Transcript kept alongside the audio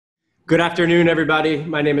Good afternoon, everybody.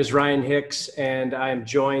 My name is Ryan Hicks, and I am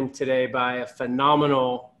joined today by a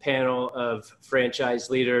phenomenal panel of franchise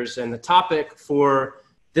leaders. And the topic for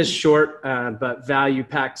this short but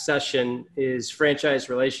value-packed session is franchise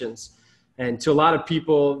relations. And to a lot of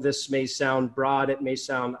people, this may sound broad. It may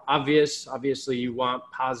sound obvious. Obviously, you want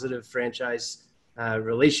positive franchise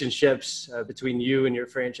relationships between you and your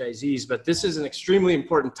franchisees. But this is an extremely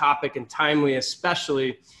important topic and timely,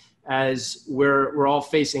 especially as we're all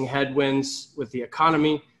facing headwinds with the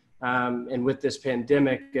economy and with this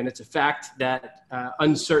pandemic. And it's a fact that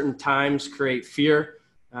uncertain times create fear.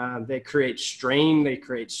 They create strain, they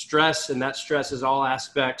create stress, and that stress is all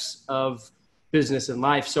aspects of business and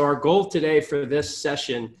life. So our goal today for this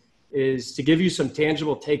session is to give you some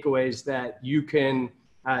tangible takeaways that you can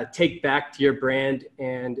take back to your brand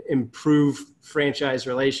and improve franchise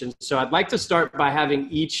relations. So I'd like to start by having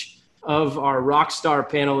each of our rock star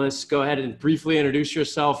panelists go ahead and briefly introduce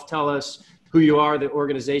yourself. Tell us who you are, the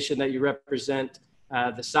organization that you represent,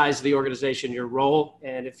 the size of the organization, your role,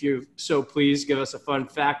 and if you so please, give us a fun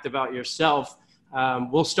fact about yourself.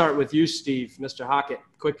 We'll start with you, Steve. Mr. Hockett,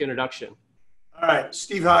 quick introduction. All right,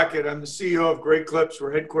 Steve Hockett. I'm the CEO of Great Clips.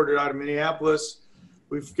 We're headquartered out of Minneapolis.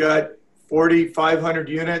 We've got 4,500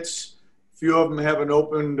 units. Few of them haven't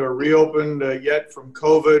opened or reopened yet from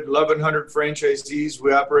COVID. 1,100 franchisees.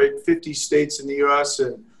 We operate 50 states in the U.S.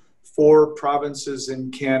 and 4 provinces in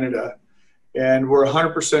Canada. And we're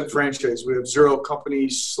 100% franchise. We have 0 company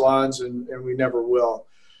salons, and we never will.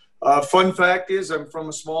 Fun fact is I'm from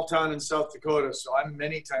a small town in South Dakota, so I'm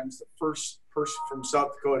many times the first person from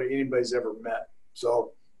South Dakota anybody's ever met.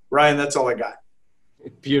 So, Ryan, that's all I got.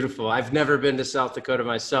 Beautiful. I've never been to South Dakota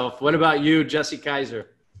myself. What about you, Jesse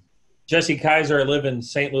Kaiser? Jesse Kaiser. I live in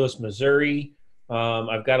St. Louis, Missouri.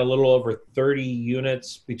 I've got a little over 30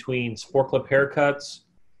 units between Sport Clip Haircuts,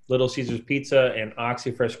 Little Caesars Pizza, and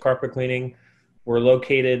OxyFresh Carpet Cleaning. We're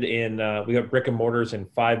located in, we have brick and mortars in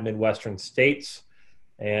 5 Midwestern states.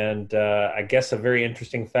 And I guess a very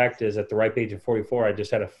interesting fact is at the ripe age of 44, I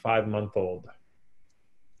just had a 5-month-old.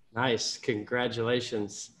 Nice.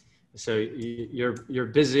 Congratulations. So you're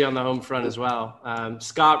busy on the home front as well.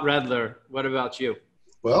 Scott Redler, what about you?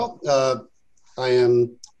 Well, I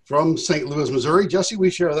am from St. Louis, Missouri. Jesse,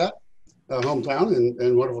 we share that hometown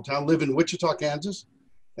and wonderful town. Live in Wichita, Kansas.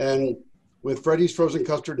 And with Freddy's Frozen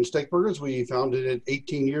Custard and Steakburgers, we founded it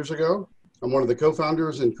 18 years ago. I'm one of the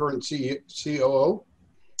co-founders and current COO.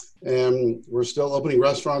 And we're still opening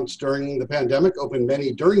restaurants during the pandemic, opened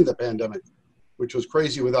many during the pandemic, which was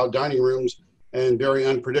crazy without dining rooms and very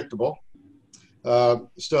unpredictable.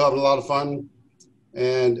 Still having a lot of fun.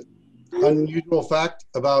 And unusual fact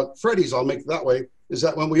about Freddy's, I'll make it that way, is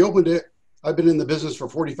that when we opened it, I've been in the business for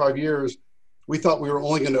 45 years, we thought we were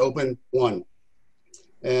only going to open 1.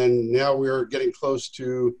 And now we're getting close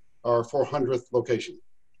to our 400th location.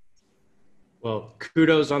 Well,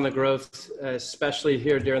 kudos on the growth, especially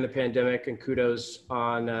here during the pandemic, and kudos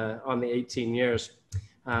on the 18 years.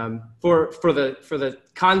 For the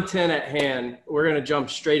content at hand, we're going to jump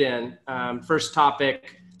straight in. First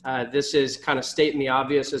topic. This is kind of stating the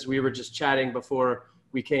obvious as we were just chatting before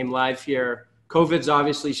we came live here. COVID's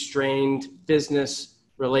obviously strained business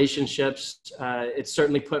relationships. It's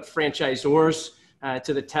certainly put franchisors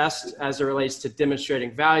to the test as it relates to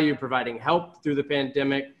demonstrating value, providing help through the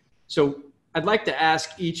pandemic. So I'd like to ask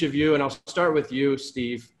each of you, and I'll start with you,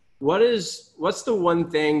 Steve. What's the one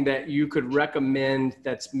thing that you could recommend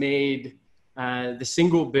that's made the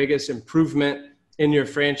single biggest improvement in your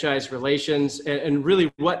franchise relations, and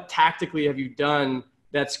really what tactically have you done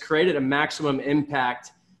that's created a maximum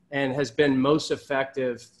impact and has been most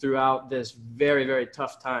effective throughout this very, very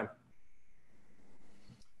tough time?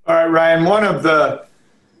 All right, Ryan, one of the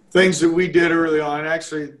things that we did early on,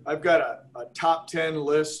 actually, I've got a top 10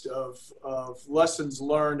 list of lessons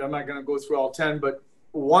learned. I'm not going to go through all 10, but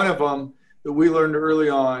one of them that we learned early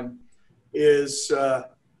on is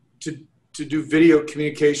to do video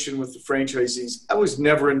communication with the franchisees. I was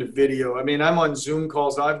never into video. I mean, I'm on Zoom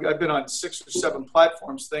calls. I've been on 6 or 7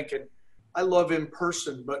 platforms thinking, I love in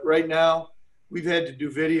person, but right now we've had to do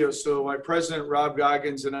video. So my president, Rob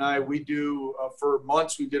Goggins, and I, we do, for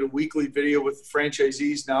months, we did a weekly video with the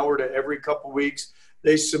franchisees. Now we're to every couple weeks.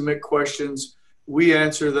 They submit questions. We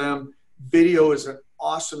answer them. Video is an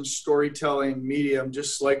awesome storytelling medium,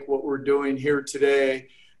 just like what we're doing here today.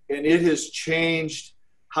 And it has changed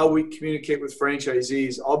how we communicate with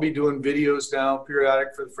franchisees. I'll be doing videos now,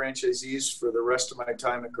 periodic, for the franchisees for the rest of my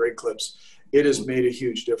time at Great Clips. It has made a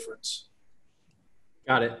huge difference.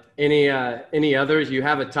 Got it. Any others? You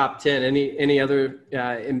have a top 10. Any other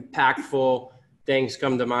impactful things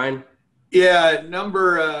come to mind? Yeah,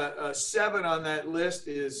 number 7 on that list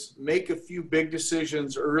is make a few big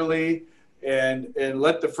decisions early and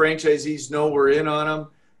let the franchisees know we're in on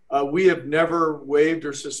them. We have never waived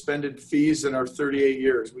or suspended fees in our 38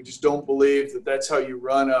 years. We just don't believe that that's how you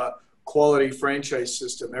run a quality franchise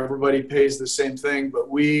system. Everybody pays the same thing, but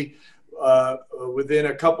we, within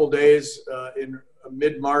a couple days in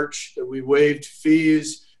mid-March, we waived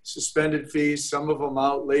fees, suspended fees, some of them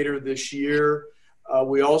out later this year.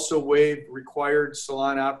 We also waived required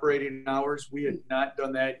salon operating hours. We had not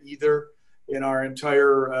done that either in our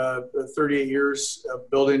entire 38 years of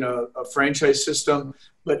building a franchise system,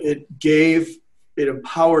 but it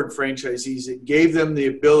empowered franchisees. It gave them the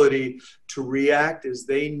ability to react as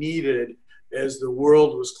they needed as the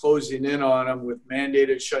world was closing in on them with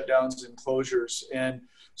mandated shutdowns and closures. And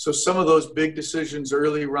so some of those big decisions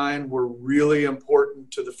early, Ryan, were really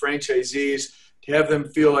important to the franchisees, to have them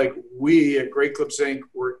feel like we at Great Clips Inc.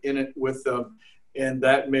 were in it with them. And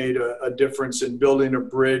that made a difference in building a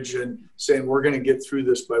bridge and saying, we're going to get through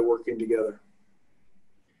this by working together.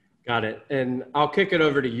 Got it. And I'll kick it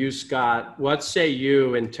over to you, Scott. What say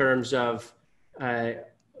you in terms of the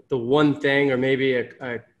one thing or maybe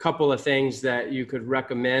a couple of things that you could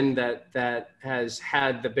recommend that has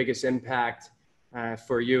had the biggest impact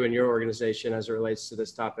for you and your organization as it relates to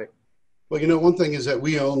this topic? Well, one thing is that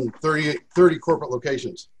we own 30 corporate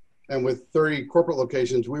locations. And with 30 corporate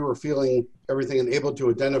locations, we were feeling everything and able to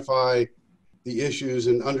identify the issues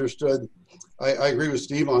and understood. I agree with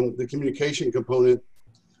Steve on the communication component.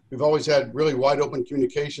 We've always had really wide open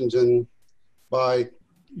communications, and by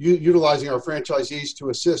utilizing our franchisees to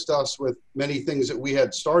assist us with many things that we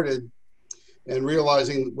had started and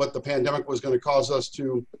realizing what the pandemic was going to cause us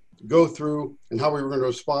to go through and how we were going to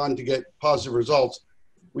respond to get positive results,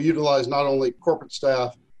 we utilize not only corporate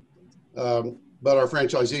staff, but our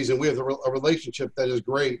franchisees. And we have a relationship that is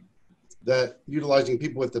great, that utilizing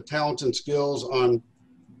people with the talents and skills on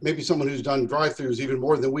maybe someone who's done drive-throughs even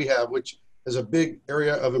more than we have, which is a big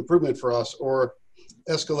area of improvement for us, or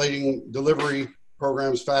escalating delivery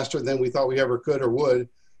programs faster than we thought we ever could or would,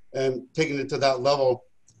 and taking it to that level.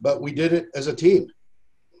 But we did it as a team.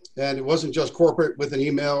 And it wasn't just corporate with an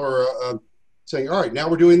email or saying, all right, now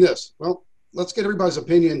we're doing this. Well, let's get everybody's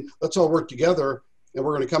opinion. Let's all work together, and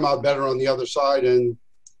we're going to come out better on the other side. And,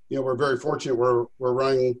 we're very fortunate. We're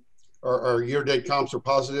running our year-to-date comps are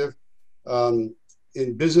positive.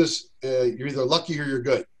 In business, you're either lucky or you're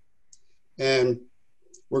good. And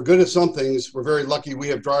we're good at some things. We're very lucky we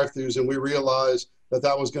have drive-throughs, and we realized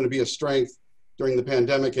that was going to be a strength during the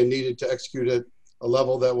pandemic and needed to execute at a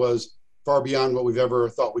level that was far beyond what we've ever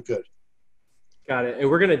thought we could. Got it. And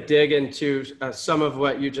we're going to dig into some of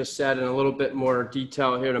what you just said in a little bit more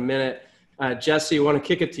detail here in a minute. Jesse, I want to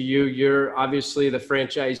kick it to you. You're obviously the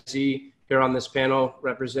franchisee here on this panel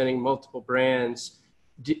representing multiple brands.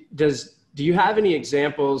 Do you have any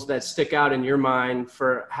examples that stick out in your mind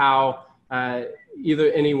for how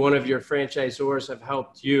either any one of your franchisors have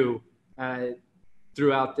helped you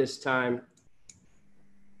throughout this time?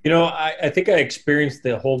 I think I experienced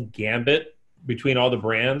the whole gambit between all the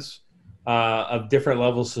brands of different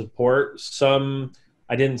levels of support. Some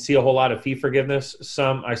I didn't see a whole lot of fee forgiveness.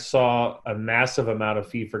 Some I saw a massive amount of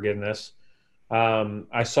fee forgiveness.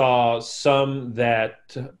 I saw some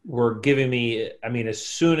that were giving me, as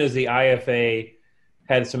soon as the IFA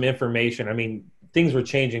had some information, things were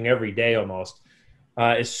changing every day almost.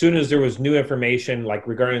 As soon as there was new information, like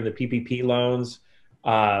regarding the PPP loans,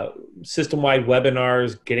 system-wide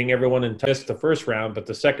webinars, getting everyone in touch, the first round, but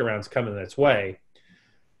the second round's coming its way.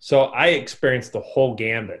 So I experienced the whole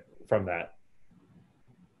gambit from that.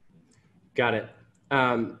 Got it.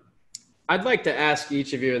 I'd like to ask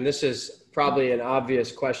each of you, and this is probably an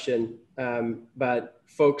obvious question, but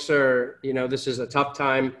folks are, this is a tough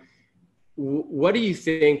time. What do you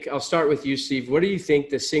think, I'll start with you, Steve, what do you think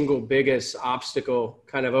the single biggest obstacle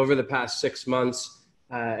kind of over the past 6 months?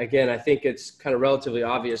 Again, I think it's kind of relatively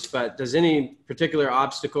obvious, but does any particular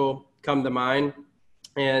obstacle come to mind?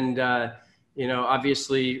 And,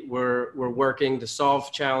 obviously we're working to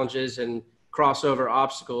solve challenges and crossover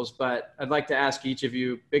obstacles, but I'd like to ask each of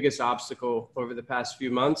you biggest obstacle over the past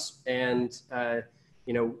few months, and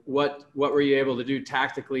what were you able to do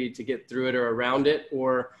tactically to get through it or around it,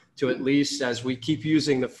 or to at least, as we keep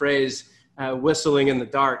using the phrase, whistling in the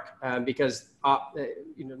dark, because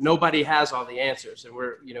nobody has all the answers, and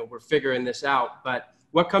we're figuring this out. But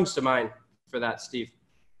what comes to mind for that, Steve?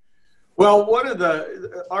 Well,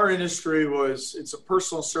 our industry it's a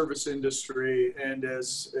personal service industry. And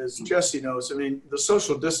as Jesse knows, the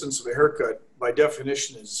social distance of a haircut by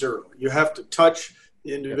definition is 0. You have to touch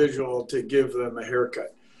the individual to give them a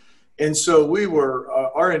haircut. And so we were,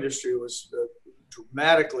 our industry was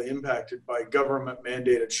dramatically impacted by government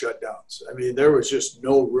mandated shutdowns. I mean, there was just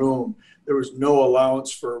no room. There was no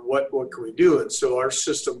allowance for what can we do. And so our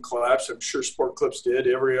system collapsed. I'm sure Sport Clips did,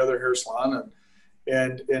 every other hair salon.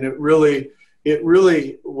 And it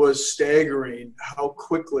really was staggering how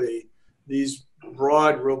quickly these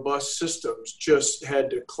broad, robust systems just had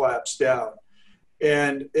to collapse down.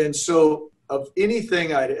 And so of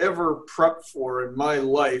anything I'd ever prepped for in my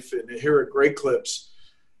life and here at Great Clips,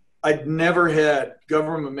 I'd never had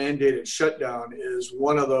government mandated shutdown is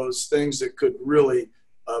one of those things that could really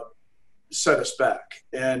set us back.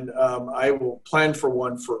 And I will plan for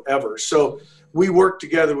one forever. So we work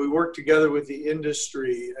together. We work together with the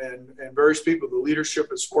industry and various people, the leadership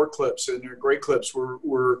at Sport Clips and their Great Clips.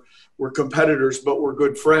 We're competitors, but we're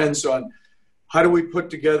good friends on how do we put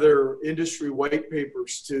together industry white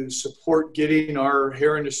papers to support getting our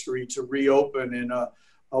hair industry to reopen and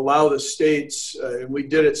allow the states, and we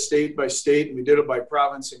did it state by state, and we did it by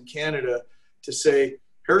province in Canada, to say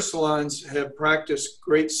hair salons have practiced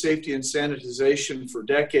great safety and sanitization for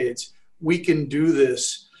decades. We can do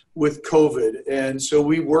this with COVID. And so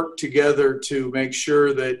we worked together to make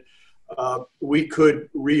sure that we could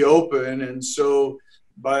reopen. And so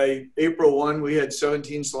by April 1, we had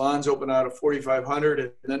 17 salons open out of 4,500.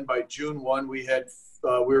 And then by June 1, we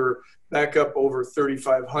were back up over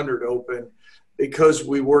 3,500 open because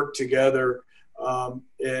we worked together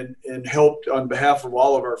and helped on behalf of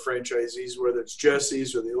all of our franchisees, whether it's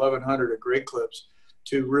Jesse's or the 1,100 at Great Clips,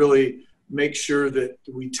 to really make sure that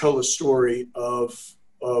we tell the story of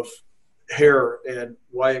hair and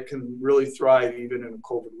why it can really thrive even in a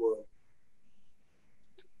COVID world.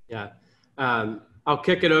 Yeah. I'll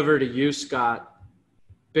kick it over to you, Scott.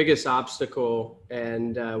 Biggest obstacle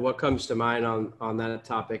and what comes to mind on that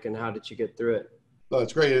topic, and how did you get through it? Well,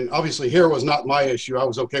 that's great. And obviously hair was not my issue. I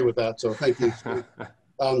was okay with that. So thank you.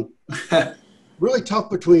 Really tough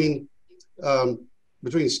between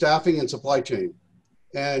staffing and supply chain.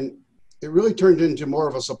 And it really turned into more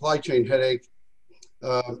of a supply chain headache.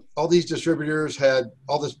 All these distributors had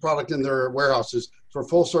all this product in their warehouses for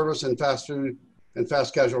full service and fast food and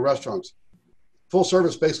fast casual restaurants. Full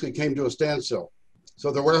service basically came to a standstill. So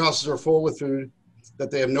their warehouses are full with food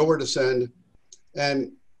that they have nowhere to send.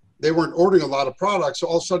 And they weren't ordering a lot of products. So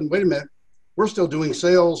all of a sudden, wait a minute, we're still doing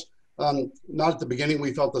sales. Not at the beginning,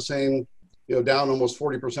 we felt the same, down almost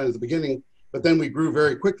 40% at the beginning, but then we grew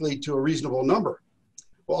very quickly to a reasonable number.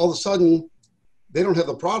 Well, all of a sudden, they don't have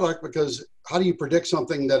the product, because how do you predict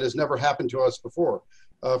something that has never happened to us before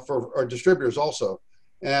for our distributors also?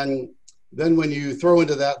 And then when you throw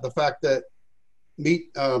into that the fact that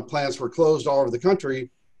meat plants were closed all over the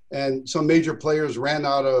country and some major players ran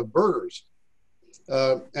out of burgers.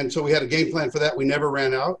 And so we had a game plan for that. We never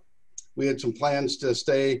ran out. We had some plans to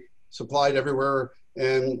stay supplied everywhere.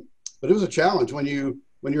 But it was a challenge when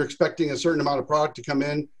you're expecting a certain amount of product to come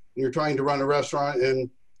in and you're trying to run a restaurant and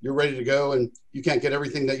you're ready to go and you can't get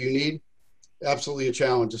everything that you need. Absolutely a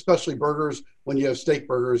challenge, especially burgers when you have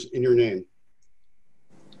Steakburgers in your name.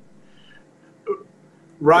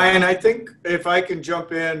 Ryan, I think if I can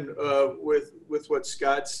jump in with what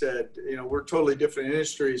Scott said, we're totally different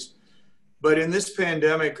industries. But in this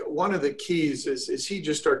pandemic, one of the keys, as he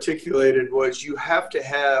just articulated, was you have to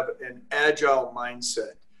have an agile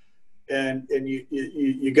mindset. And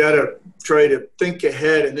you got to try to think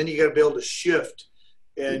ahead, and then you got to be able to shift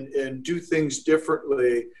and do things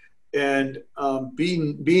differently. And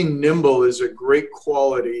being nimble is a great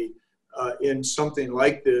quality in something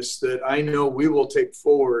like this that I know we will take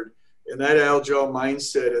forward. And that agile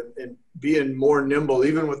mindset and being more nimble,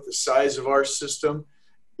 even with the size of our system,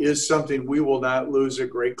 is something we will not lose at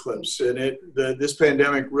Great Clips. And this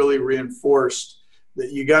pandemic really reinforced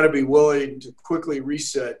that you got to be willing to quickly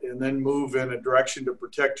reset and then move in a direction to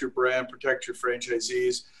protect your brand, protect your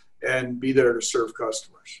franchisees, and be there to serve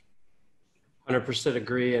customers. 100%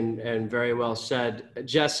 agree, and very well said.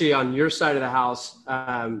 Jesse, on your side of the house,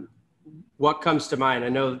 what comes to mind? I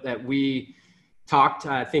know that we talked,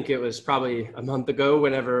 I think it was probably a month ago,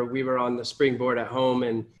 whenever we were on the Springboard at home,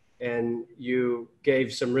 and you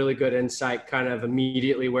gave some really good insight kind of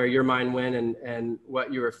immediately where your mind went and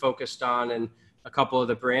what you were focused on, and a couple of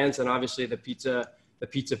the brands. And obviously the pizza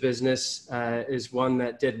business is one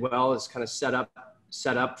that did well, is kind of set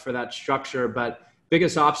up for that structure. But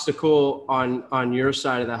biggest obstacle on your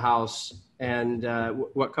side of the house, and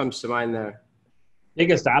what comes to mind there?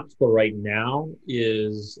 Biggest obstacle right now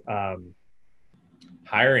is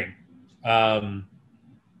hiring.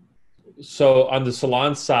 So on the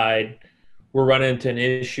salon side, we're running into an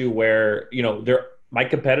issue where, my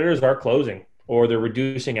competitors are closing, or they're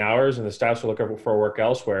reducing hours and the staffs are looking for work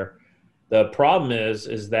elsewhere. The problem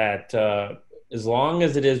is that as long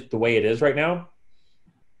as it is the way it is right now,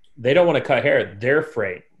 they don't want to cut hair. They're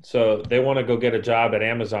afraid. So they want to go get a job at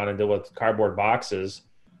Amazon and deal with cardboard boxes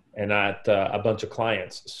and not a bunch of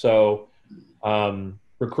clients. So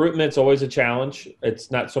recruitment's always a challenge. It's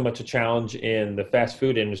not so much a challenge in the fast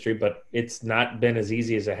food industry, but it's not been as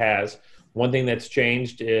easy as it has. One thing that's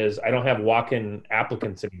changed is I don't have walk-in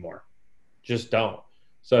applicants anymore. Just don't.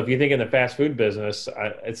 So if you think in the fast food business,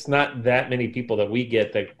 it's not that many people that we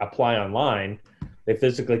get that apply online. They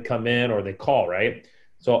physically come in or they call, right?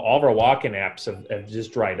 So all of our walk-in apps have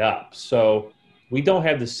just dried up. So we don't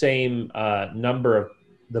have the same number of,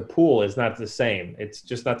 the pool is not the same. It's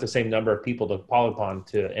just not the same number of people to call upon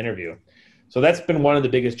to interview. So that's been one of the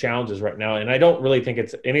biggest challenges right now. And I don't really think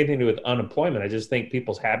it's anything to do with unemployment. I just think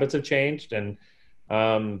people's habits have changed, and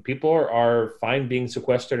people are fine being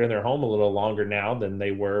sequestered in their home a little longer now than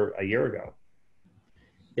they were a year ago.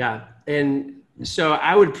 Yeah. And so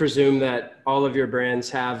I would presume that all of your brands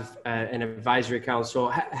have an advisory council.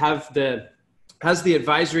 Has the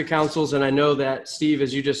advisory councils, and I know that Steve,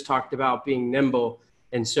 as you just talked about, being nimble,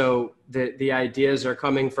 and so the ideas are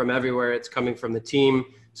coming from everywhere. It's coming from the team.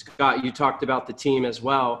 Scott, you talked about the team as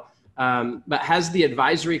well. But has the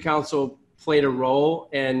advisory council played a role?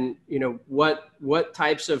 And what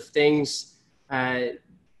types of things did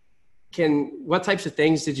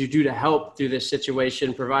you do to help through this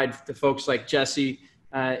situation, provide the folks like Jesse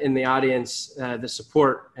in the audience the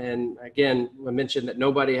support? And again, I mentioned that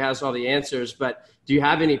nobody has all the answers, but do you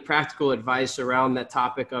have any practical advice around that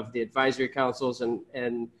topic of the advisory councils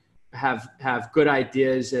and have good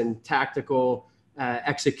ideas and tactical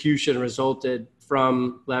execution resulted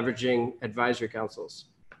from leveraging advisory councils?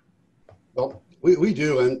 Well, we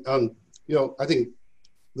do. And, I think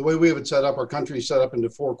the way we have it set up, our country is set up into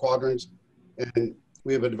 4 quadrants, and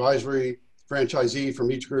we have advisory, franchisee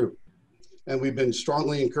from each group. And we've been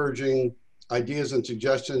strongly encouraging ideas and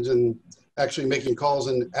suggestions, and actually making calls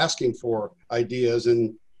and asking for ideas.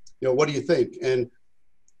 And, what do you think? And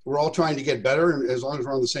we're all trying to get better. And as long as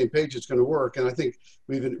we're on the same page, it's going to work. And I think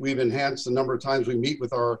we've enhanced the number of times we meet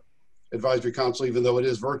with our advisory council, even though it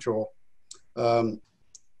is virtual.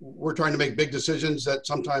 We're trying to make big decisions that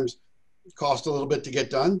sometimes cost a little bit to get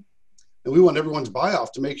done. And we want everyone's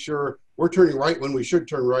buy-off to make sure we're turning right when we should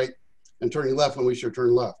turn right and turning left when we should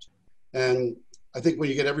turn left. And I think when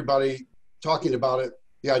you get everybody talking about it,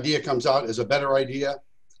 the idea comes out as a better idea,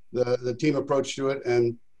 the team approach to it,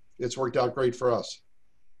 and it's worked out great for us.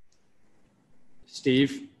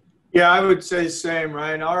 Steve? Yeah, I would say the same,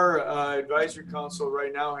 Ryan. Our advisory council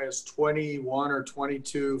right now has 21 or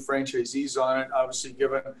 22 franchisees on it. Obviously,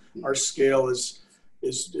 given our scale is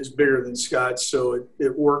bigger than Scott's, so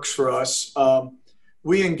it works for us.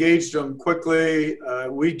 We engaged them quickly.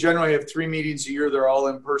 We generally have 3 meetings a year. They're all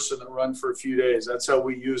in person that run for a few days. That's how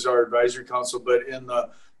we use our advisory council. But in the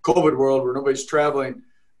COVID world where nobody's traveling,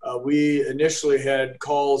 we initially had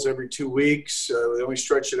calls every 2 weeks. Then we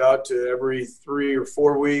stretched it out to every 3 or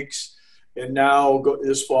 4 weeks. And now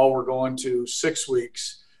this fall, we're going to 6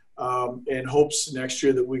 weeks in hopes next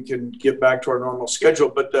year that we can get back to our normal schedule.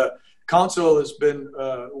 But the council has been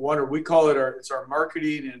we call it it's our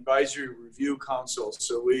marketing and advisory review council.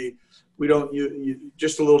 So we don't use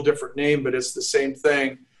just a little different name, but it's the same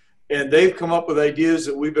thing. And they've come up with ideas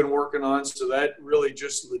that we've been working on. So that really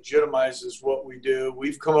just legitimizes what we do.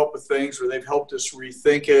 We've come up with things where they've helped us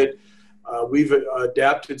rethink it. We've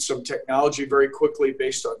adapted some technology very quickly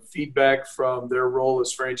based on feedback from their role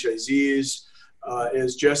as franchisees.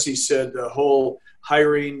 As Jesse said, the whole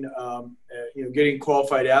hiring, getting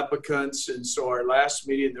qualified applicants. And so our last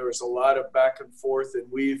meeting, there was a lot of back and forth, and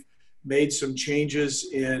we've made some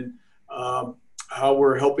changes in how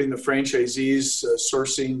we're helping the franchisees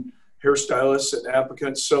sourcing hairstylists and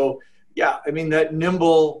applicants. So yeah, I mean, that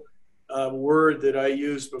nimble word that I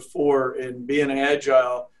used before in being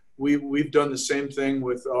agile, we've done the same thing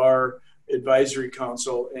with our advisory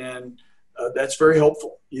council, and that's very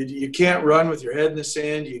helpful. You can't run with your head in the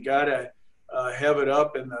sand. You got to have it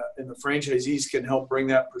up, and the franchisees can help bring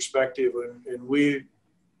that perspective. And we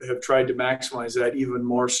have tried to maximize that even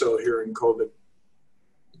more so here in COVID.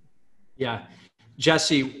 Yeah.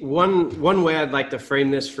 Jesse, one way I'd like to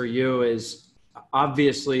frame this for you is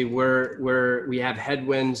obviously we have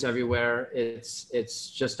headwinds everywhere.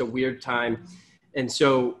 It's just a weird time. And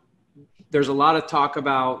so there's a lot of talk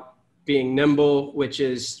about being nimble, which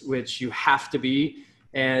you have to be,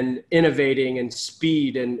 and innovating and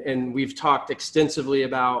speed. And we've talked extensively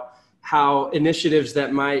about how initiatives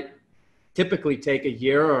that might typically take a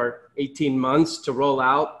year or 18 months to roll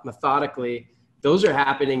out methodically, those are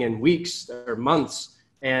happening in weeks or months,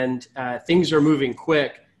 and things are moving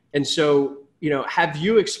quick. And so, have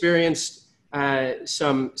you experienced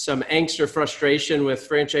some angst or frustration with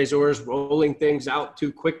franchisors rolling things out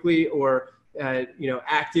too quickly, or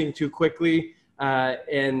acting too quickly?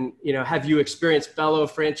 And have you experienced fellow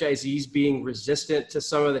franchisees being resistant to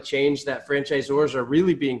some of the change that franchisors are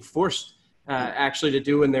really being forced actually to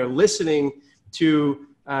do when they're listening to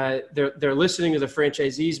they're listening to the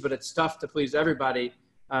franchisees, but it's tough to please everybody.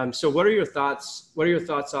 So what are your thoughts? What are your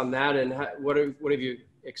thoughts on that, and what have you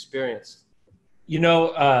experienced?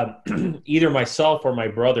 Either myself or my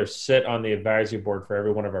brother sit on the advisory board for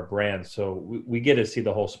every one of our brands. So we get to see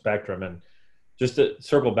the whole spectrum. And just to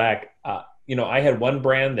circle back, I had one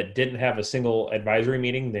brand that didn't have a single advisory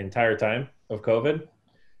meeting the entire time of COVID.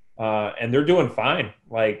 And they're doing fine.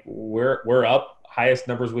 Like we're up, highest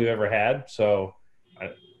numbers we've ever had. So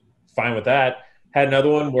fine with that. Had another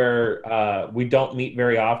one where we don't meet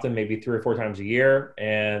very often, maybe 3 or 4 times a year.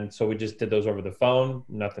 And so we just did those over the phone.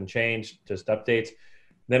 Nothing changed, just updates.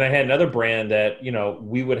 Then I had another brand that,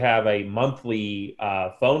 we would have a monthly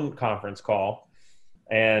phone conference call.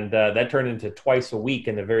 And that turned into twice a week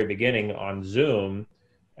in the very beginning on Zoom,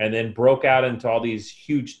 and then broke out into all these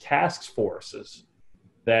huge task forces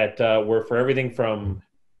that were for everything from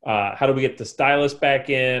how do we get the stylists back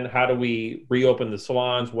in? How do we reopen the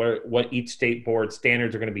salons? What each state board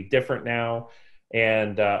standards are going to be different now?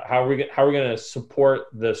 And how are we going to support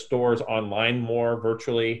the stores online more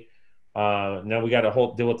virtually? Now we got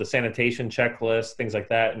to deal with the sanitation checklist, things like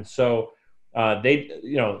that. And so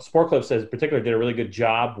Sport Clips in particular did a really good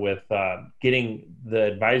job with getting the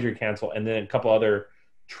advisory council and then a couple other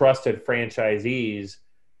trusted franchisees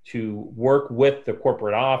to work with the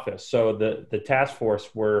corporate office. So the task force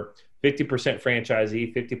were 50%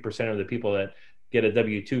 franchisee, 50% of the people that get a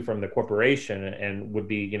W-2 from the corporation and would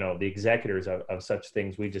be, the executors of such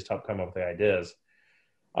things. We just help come up with the ideas.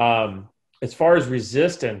 As far as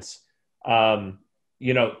resistance, 2 of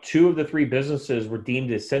the 3 businesses were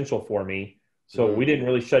deemed essential for me. So we didn't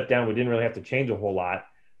really shut down. We didn't really have to change a whole lot.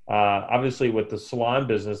 Obviously with the salon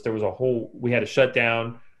business, we had to shut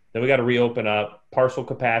down. Then we got to reopen up, partial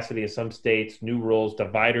capacity in some states, new rules,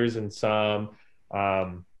 dividers in some,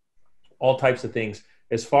 all types of things.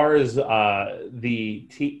 As far as as far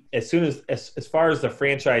as the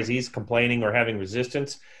franchisees complaining or having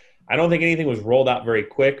resistance, I don't think anything was rolled out very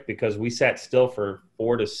quick because we sat still for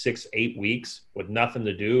 4 to 6, 8 weeks with nothing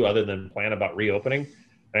to do other than plan about reopening.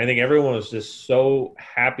 And I think everyone was just so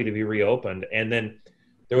happy to be reopened. And then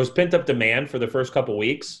there was pent up demand for the first couple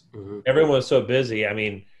weeks. Mm-hmm. Everyone was so busy. I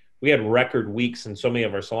mean, we had record weeks in so many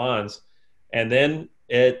of our salons, and then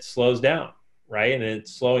it slows down, right? And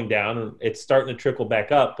it's slowing down and it's starting to trickle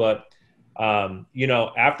back up. But,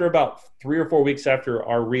 after about 3 or 4 weeks after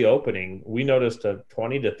our reopening, we noticed a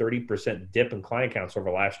 20 to 30% dip in client counts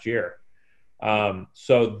over last year.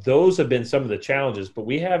 So those have been some of the challenges, but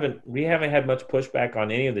we haven't had much pushback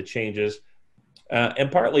on any of the changes.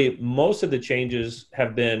 And partly most of the changes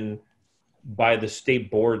have been by the state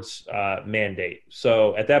board's mandate.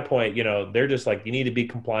 So at that point, they're just like, you need to be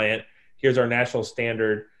compliant. Here's our national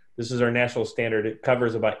standard. This is our national standard. It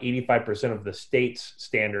covers about 85% of the state's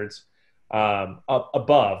standards up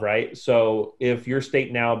above, right? So if your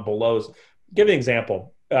state now below, give an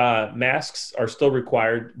example. Masks are still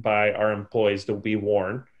required by our employees to be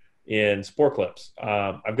worn in Sport Clips.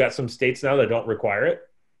 I've got some states now that don't require it.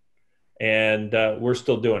 And we're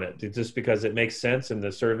still doing it just because it makes sense. And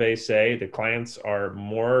the surveys say the clients are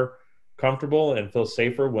more comfortable and feel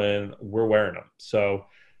safer when we're wearing them. So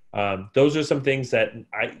those are some things that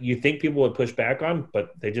you think people would push back on,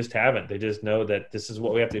 but they just haven't. They just know that this is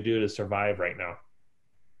what we have to do to survive right now.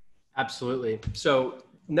 Absolutely. So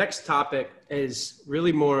next topic is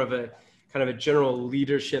really more of a kind of a general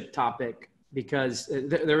leadership topic, because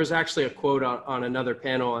there was actually a quote on another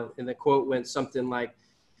panel, and the quote went something like,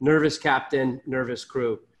 "Nervous captain, nervous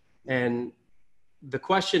crew." And the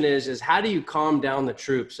question is how do you calm down the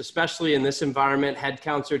troops, especially in this environment?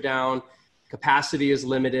 Headcounts are down, capacity is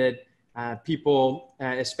limited. People,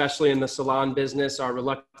 especially in the salon business, are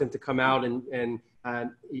reluctant to come out, and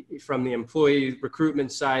from the employee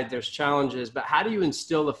recruitment side, there's challenges. But how do you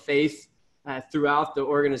instill the faith throughout the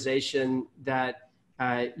organization that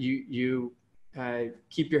you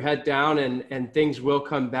keep your head down and things will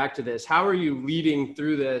come back to this? How are you leading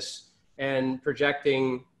through this and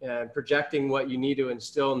projecting what you need to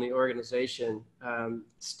instill in the organization?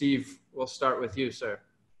 Steve, we'll start with you, sir.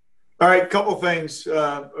 All right, couple things,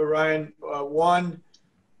 Ryan. One,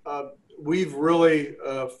 we've really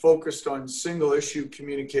focused on single issue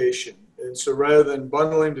communication. And so rather than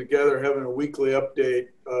bundling together, having a weekly update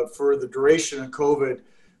for the duration of COVID,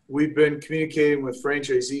 We've been communicating with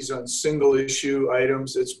franchisees on single issue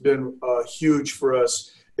items. It's been huge for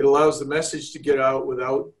us. It allows the message to get out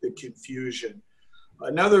without the confusion.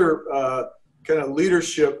 Another kind of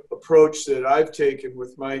leadership approach that I've taken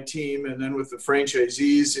with my team and then with the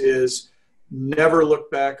franchisees is never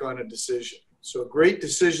look back on a decision. So a great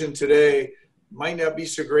decision today might not be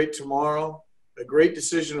so great tomorrow. A great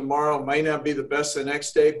decision tomorrow might not be the best the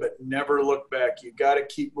next day, but never look back. You got to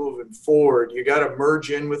keep moving forward. You got to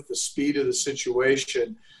merge in with the speed of the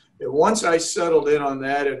situation. And once I settled in on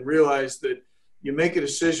that and realized that you make a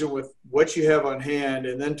decision with what you have on hand,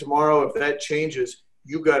 and then tomorrow, if that changes,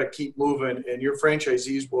 you got to keep moving, and your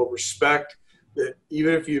franchisees will respect that.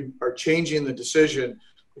 Even if you are changing the decision,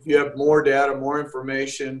 if you have more data, more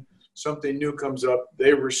information, something new comes up,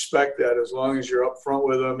 they respect that as long as you're upfront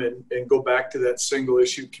with them and go back to that single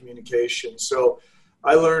issue communication. So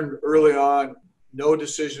I learned early on, no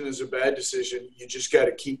decision is a bad decision. You just got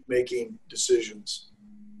to keep making decisions.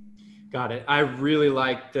 Got it. I really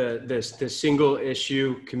like the single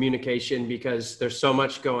issue communication because there's so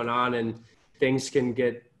much going on and things can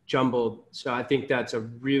get jumbled. So I think that's a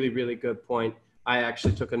really, really good point. I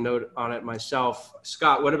actually took a note on it myself.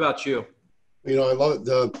 Scott, what about you? You know, I love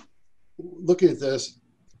it. Looking at this,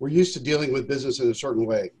 we're used to dealing with business in a certain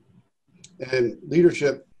way. And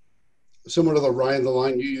leadership, similar to the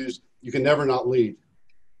line you used, you can never not lead.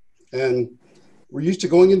 And we're used to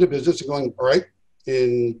going into business and going, all right,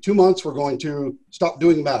 in 2 months, we're going to stop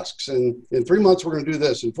doing masks. And in 3 months, we're going to do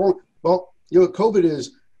this. And well, you know, COVID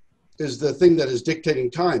is the thing that is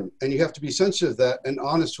dictating time. And you have to be sensitive to that and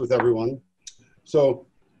honest with everyone. So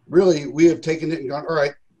really, we have taken it and gone, all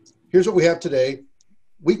right, here's what we have today.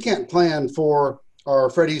 We can't plan for our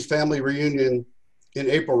Freddy's family reunion in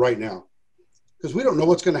April right now because we don't know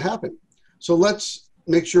what's going to happen. So let's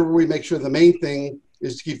make sure the main thing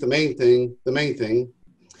is to keep the main thing.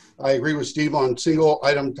 I agree with Steve on single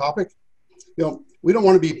item topic. You know, we don't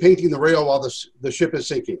want to be painting the rail while the ship is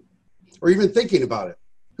sinking or even thinking about it.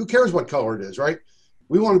 Who cares what color it is, right?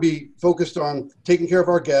 We want to be focused on taking care of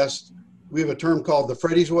our guests. We have a term called the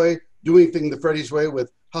Freddy's way, doing things the Freddy's way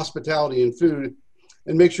with hospitality and food,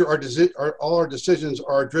 and make sure all our decisions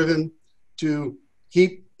are driven to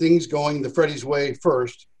keep things going the Freddy's way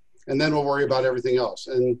first, and then we'll worry about everything else.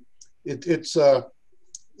 And it's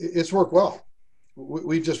worked well.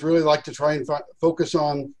 We just really like to try and focus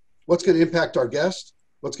on what's going to impact our guests,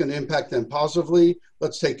 what's going to impact them positively.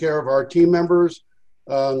 Let's take care of our team members.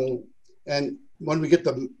 And when we get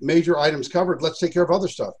the major items covered, let's take care of other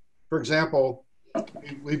stuff. For example,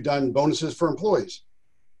 we've done bonuses for employees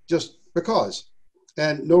just because.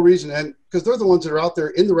 And no reason, and because they're the ones that are out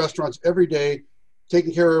there in the restaurants every day,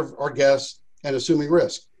 taking care of our guests and assuming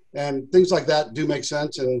risk. And things like that do make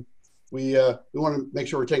sense. And we want to make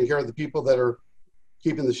sure we're taking care of the people that are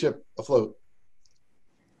keeping the ship afloat.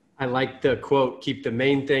 I like the quote, keep the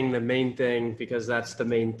main thing, because that's the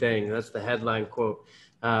main thing. That's the headline quote.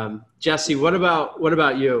 Jesse, what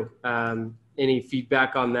about you? Any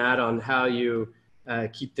feedback on that, on how you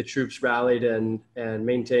keep the troops rallied and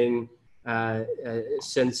maintain a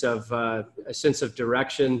sense of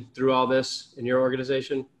direction through all this in your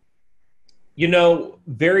organization? You know,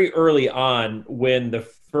 very early on, when the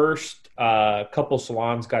first couple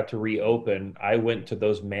salons got to reopen, I went to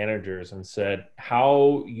those managers and said,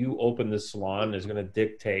 how you open this salon is going to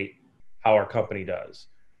dictate how our company does.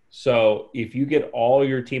 So if you get all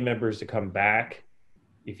your team members to come back,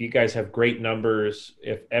 if you guys have great numbers,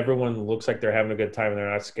 if everyone looks like they're having a good time and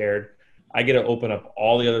they're not scared, I get to open up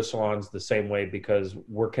all the other salons the same way because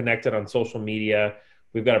we're connected on social media.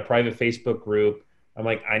 We've got a private Facebook group. I'm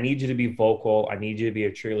like, I need you to be vocal. I need you to be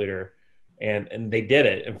a cheerleader. And they did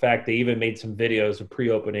it. In fact, they even made some videos of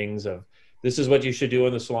pre-openings of this is what you should do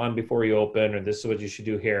in the salon before you open, or this is what you should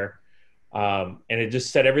do here. And it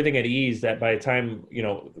just set everything at ease that by the time, you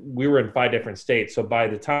know, we were in 5 different states. So by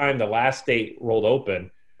the time the last state rolled open,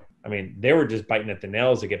 I mean, they were just biting at the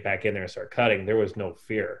nails to get back in there and start cutting. There was no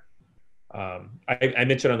fear. I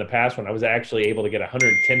mentioned on the past one, I was actually able to get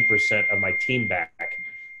 110% of my team back.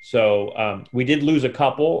 So we did lose a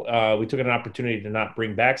couple. We took an opportunity to not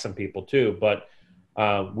bring back some people too, but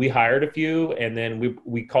we hired a few, and then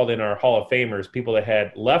we called in our Hall of Famers, people that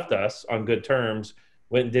had left us on good terms,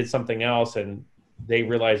 went and did something else, and they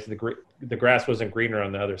realized the grass wasn't greener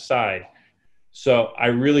on the other side. So I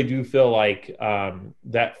really do feel like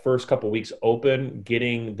that first couple weeks open,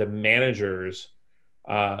 getting the managers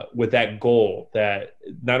with that goal that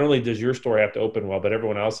not only does your store have to open well, but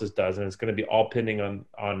everyone else's does. And it's going to be all pending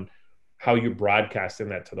on how you broadcasting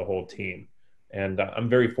that to the whole team. And I'm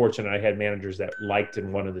very fortunate I had managers that liked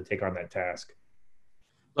and wanted to take on that task.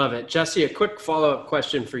 Love it. Jesse, a quick follow-up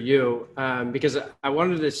question for you, because I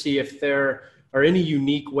wanted to see if there are any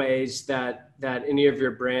unique ways that any of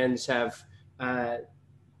your brands have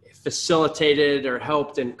facilitated or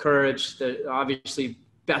helped encourage the, obviously,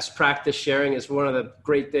 best practice sharing is one of the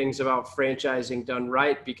great things about franchising done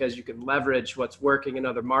right, because you can leverage what's working in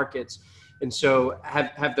other markets. And so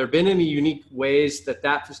have there been any unique ways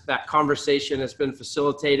that conversation has been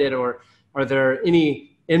facilitated, or are there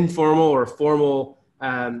any informal or formal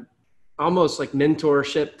almost like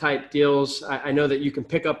mentorship type deals? I know that you can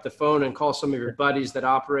pick up the phone and call some of your buddies that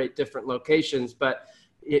operate different locations, but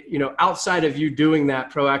outside of you doing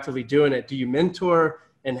that, proactively doing it, do you mentor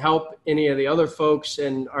and help any of the other folks?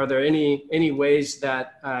 And are there any ways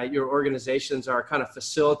that your organizations are kind of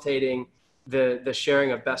facilitating the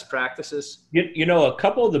sharing of best practices? A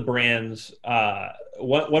couple of the brands,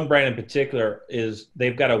 one brand in particular is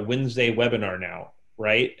they've got a Wednesday webinar now,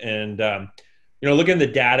 right? And looking at the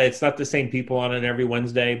data, it's not the same people on it every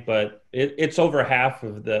Wednesday, but it's over half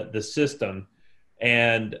of the system.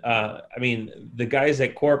 And the guys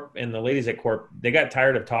at Corp and the ladies at Corp, they got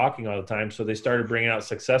tired of talking all the time, so they started bringing out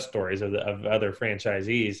success stories of other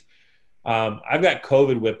franchisees. I've got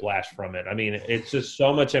COVID whiplash from it. I mean, it's just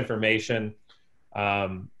so much information.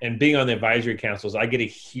 And being on the advisory councils, I get to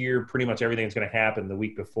hear pretty much everything that's going to happen the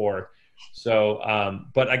week before. So,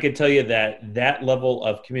 but I could tell you that level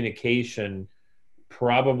of communication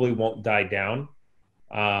probably won't die down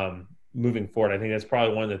moving forward. I think that's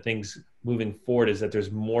probably one of the things moving forward, is that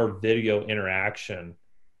there's more video interaction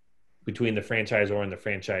between the franchisor and the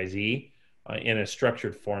franchisee in a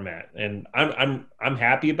structured format. And I'm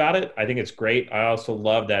happy about it. I think it's great. I also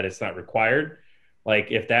love that it's not required.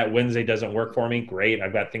 Like, if that Wednesday doesn't work for me, great.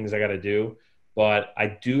 I've got things I got to do. But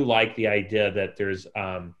I do like the idea that there's,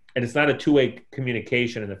 and it's not a two-way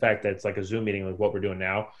communication in the fact that it's like a Zoom meeting like what we're doing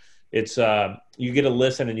now. It's, you get to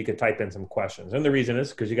listen and you can type in some questions. And the reason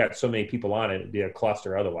is because you got so many people on it, it'd be a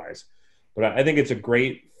cluster otherwise. But I think it's a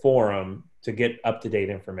great forum to get up-to-date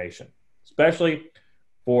information, especially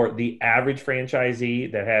for the average franchisee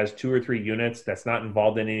that has 2 or 3 units that's not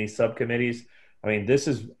involved in any subcommittees. I mean, this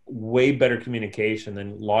is way better communication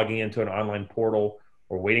than logging into an online portal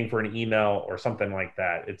or waiting for an email or something like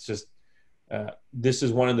that. It's just, this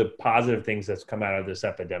is one of the positive things that's come out of this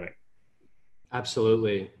epidemic.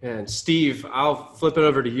 Absolutely. And Steve, I'll flip it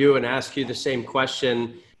over to you and ask you the same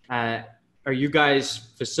question. Are you guys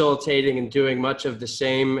facilitating and doing much of the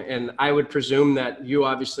same? And I would presume that you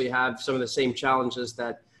obviously have some of the same challenges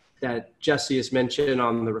that Jesse has mentioned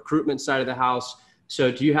on the recruitment side of the house.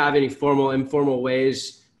 So do you have any formal, informal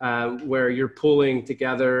ways where you're pulling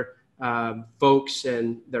together folks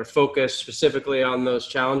and their focus specifically on those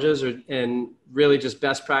challenges, and really just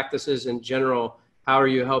best practices in general? How are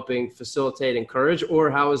you helping facilitate, encourage, or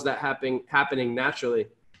how is that happening naturally?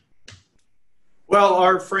 Well,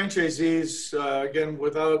 our franchisees, again,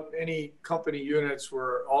 without any company units,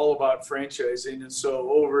 we're all about franchising. And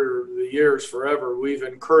so over the years, forever, we've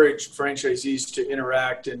encouraged franchisees to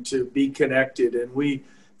interact and to be connected, and we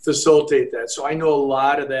facilitate that. So I know a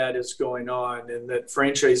lot of that is going on, and that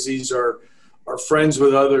franchisees are friends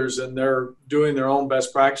with others and they're doing their own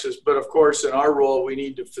best practices. But of course, in our role, we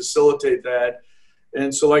need to facilitate that.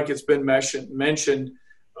 And so like it's been mentioned,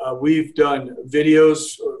 we've done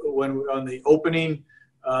videos when on the opening.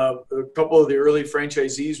 A couple of the early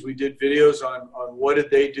franchisees, we did videos on what did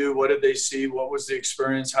they do, what did they see, what was the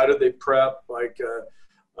experience, how did they prep. Like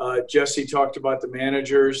Jesse talked about the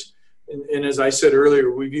managers. And as I said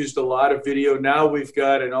earlier, we've used a lot of video. Now we've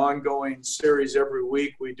got an ongoing series every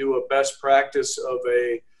week. We do a best practice of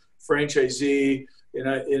a franchisee,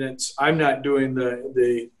 and I'm not doing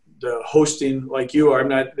the hosting like you are. I'm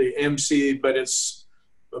not the MC, but it's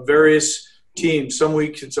various teams. Some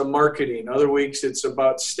weeks it's a marketing, other weeks it's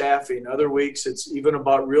about staffing, other weeks it's even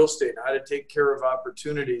about real estate, how to take care of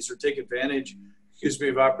opportunities or take advantage,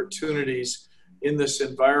 of opportunities in this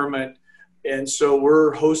environment. And so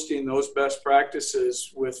we're hosting those best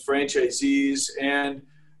practices with franchisees and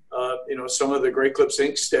some of the Great Clips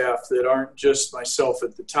Inc. staff that aren't just myself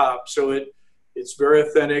at the top. So it's very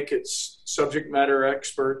authentic, it's subject matter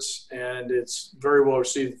experts, and it's very well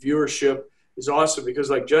received. Viewership is awesome because,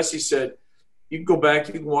 like Jesse said, you can go back,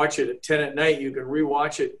 you can watch it at 10 at night, you can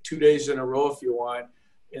rewatch it 2 days in a row if you want.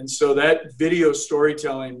 And so that video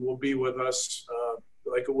storytelling will be with us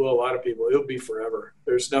like it will a lot of people. It'll be forever.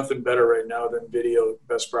 There's nothing better right now than video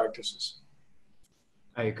best practices.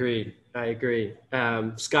 I agree.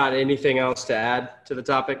 Scott, anything else to add to the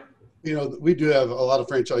topic? We do have a lot of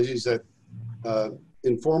franchisees that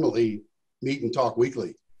informally meet and talk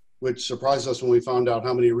weekly, which surprised us when we found out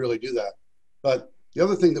how many really do that. But the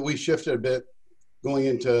other thing that we shifted a bit going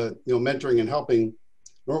into, mentoring and helping.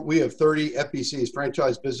 We have 30 FBCs,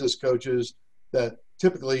 franchise business coaches, that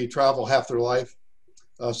typically travel half their life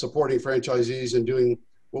supporting franchisees and doing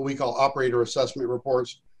what we call operator assessment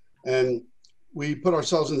reports. And we put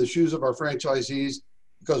ourselves in the shoes of our franchisees,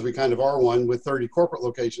 because we kind of are one with 30 corporate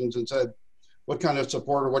locations, and said, what kind of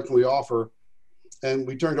support or what can we offer? And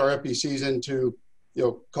we turned our FBCs into,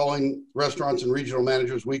 calling restaurants and regional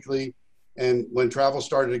managers weekly. And when travel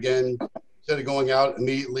started again, instead of going out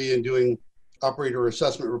immediately and doing operator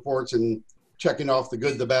assessment reports and checking off the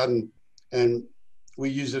good, the bad, and we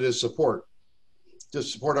use it as support. To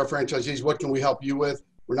support our franchisees, what can we help you with?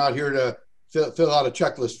 We're not here to fill out a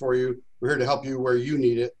checklist for you. We're here to help you where you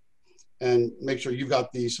need it and make sure you've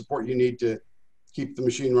got the support you need to keep the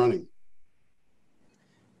machine running.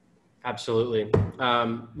 Absolutely.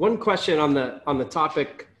 One question on the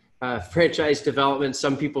topic, franchise development.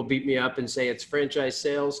 Some people beat me up and say it's franchise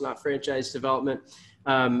sales, not franchise development.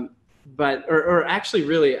 Or actually,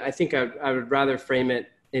 really, I think I would rather frame it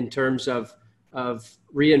in terms of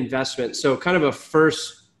reinvestment. So kind of a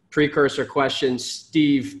first precursor question,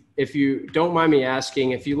 Steve, if you don't mind me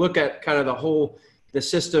asking, if you look at kind of the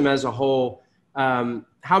system as a whole,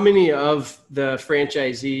 how many of the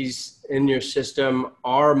franchisees in your system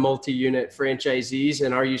are multi-unit franchisees,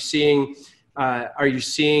 and are you seeing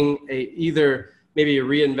either maybe a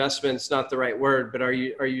reinvestment's not the right word, but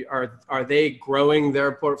are they growing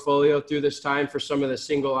their portfolio through this time for some of the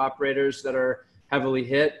single operators that are heavily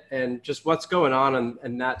hit, and just what's going on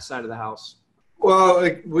that side of the house? Well,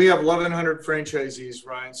 we have 1,100 franchisees,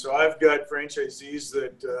 Ryan. So I've got franchisees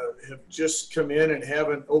that have just come in and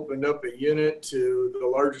haven't opened up a unit to the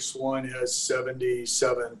largest one has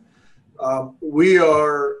 77. We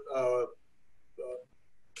are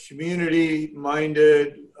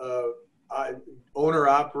community-minded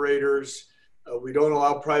owner-operators. We don't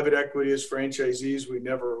allow private equity as franchisees. We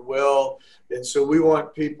never will. And so we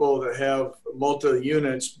want people to have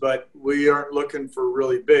multi-units, but we aren't looking for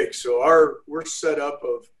really big. So we're set up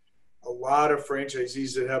of a lot of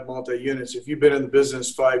franchisees that have multi-units. If you've been in the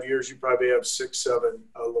business 5 years, you probably have 6, 7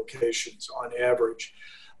 locations on average.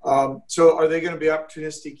 So are they going to be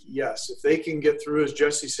opportunistic? Yes. If they can get through, as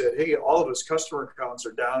Jesse said, hey, all of us customer counts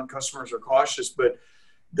are down, customers are cautious, but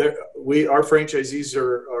our franchisees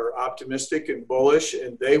are optimistic and bullish,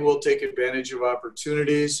 and they will take advantage of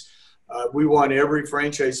opportunities. We want every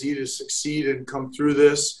franchisee to succeed and come through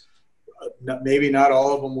this. Maybe not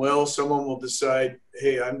all of them will. Someone will decide,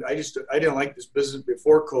 hey, I didn't like this business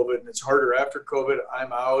before COVID, and it's harder after COVID.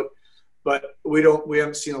 I'm out. But we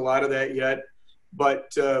haven't seen a lot of that yet.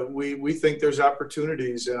 But we think there's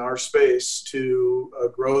opportunities in our space to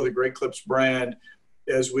grow the Great Clips brand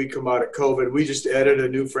as we come out of COVID. We just added a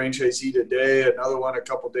new franchisee today, another one a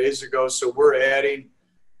couple days ago. So we're adding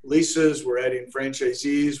leases, we're adding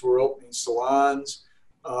franchisees, we're opening salons.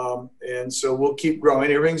 And so we'll keep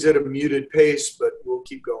growing. Everything's at a muted pace, but we'll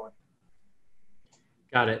keep going.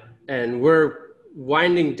 Got it. And we're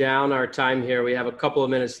winding down our time here. We have a couple of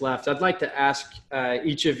minutes left. I'd like to ask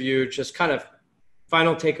each of you just kind of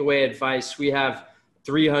final takeaway advice. We have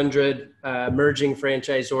 300 emerging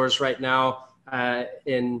franchisors right now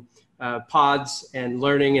in pods and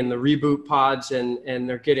learning in the reboot pods, and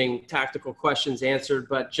they're getting tactical questions answered.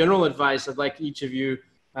 But general advice, I'd like each of you,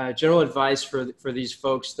 general advice for these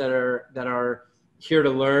folks that are here to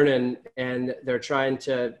learn and they're trying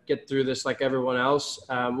to get through this like everyone else.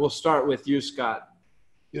 We'll start with you, Scott.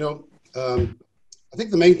 I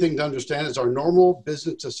think the main thing to understand is our normal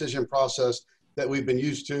business decision process that we've been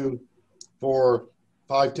used to for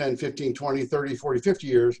 5, 10, 15, 20, 30, 40, 50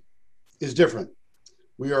 years is different.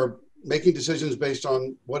 We are making decisions based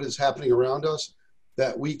on what is happening around us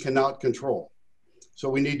that we cannot control. So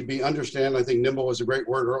we need to understand, I think nimble was a great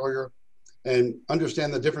word earlier, and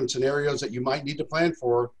understand the different scenarios that you might need to plan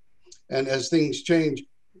for. And as things change,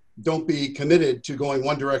 don't be committed to going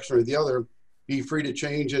one direction or the other. Be free to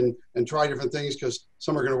change and try different things, because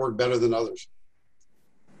some are going to work better than others.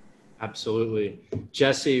 Absolutely.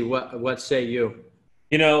 Jesse, what say you?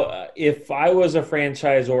 If I was a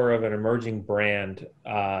franchisor of an emerging brand,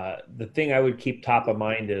 the thing I would keep top of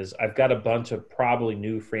mind is I've got a bunch of probably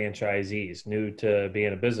new franchisees, new to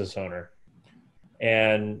being a business owner.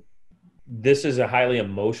 And this is a highly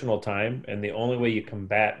emotional time. And the only way you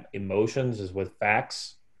combat emotions is with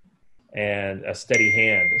facts and a steady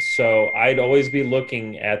hand. So I'd always be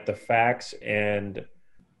looking at the facts and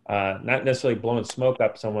not necessarily blowing smoke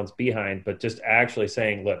up someone's behind, but just actually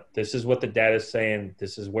saying, look, this is what the data is saying.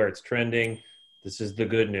 This is where it's trending. This is the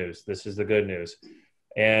good news. This is the good news.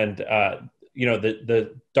 And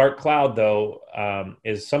the dark cloud though,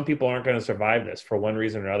 is some people aren't going to survive this for one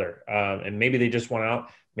reason or another. And maybe they just want out.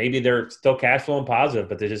 Maybe they're still cash flowing positive,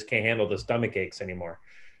 but they just can't handle the stomach aches anymore.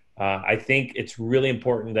 I think it's really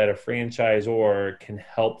important that a franchisor can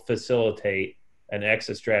help facilitate an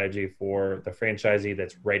exit strategy for the franchisee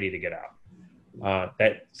that's ready to get out.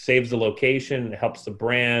 That saves the location, helps the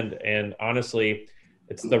brand, and honestly,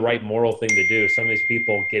 it's the right moral thing to do. Some of these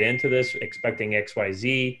people get into this expecting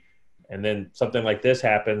XYZ, and then something like this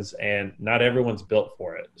happens, and not everyone's built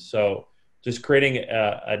for it. So just creating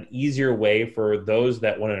an easier way for those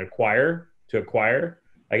that want to acquire.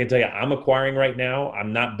 I can tell you, I'm acquiring right now.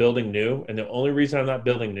 I'm not building new. And the only reason I'm not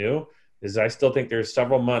building new is I still think there's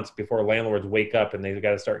several months before landlords wake up and they've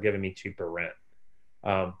got to start giving me cheaper rent.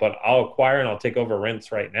 But I'll acquire and I'll take over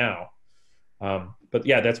rents right now. But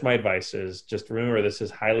yeah, that's my advice, is just remember this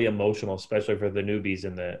is highly emotional, especially for the newbies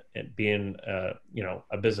in being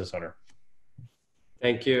a business owner.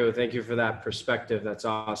 Thank you. Thank you for that perspective. That's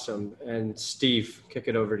awesome. And Steve, kick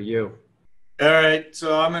it over to you. All right.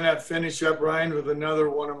 So I'm going to finish up, Ryan, with another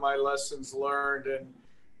one of my lessons learned. And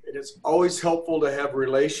it is always helpful to have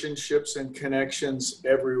relationships and connections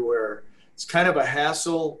everywhere. It's kind of a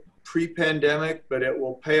hassle pre-pandemic, but it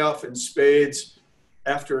will pay off in spades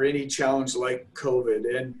after any challenge like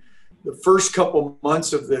COVID. And the first couple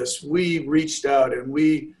months of this, we reached out and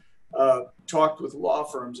we talked with law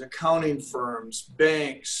firms, accounting firms,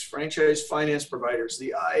 banks, franchise finance providers,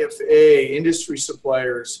 the IFA, industry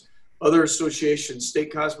suppliers, other associations,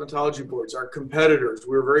 state cosmetology boards, our competitors.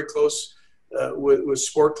 We were very close with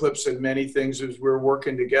Sport Clips and many things as we were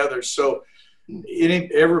working together. So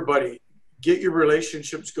everybody, get your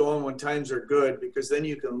relationships going when times are good, because then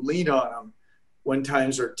you can lean on them when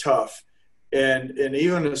times are tough. And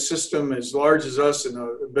even a system as large as us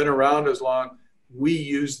and been around as long, we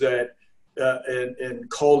use that and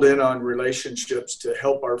called in on relationships to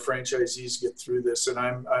help our franchisees get through this. And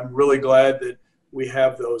I'm really glad that we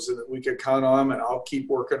have those and that we can count on them, and I'll keep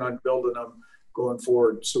working on building them going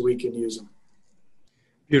forward so we can use them.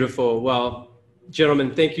 Beautiful. Well,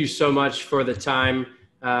 gentlemen, thank you so much for the time.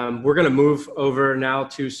 We're going to move over now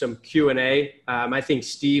to some Q&A. I think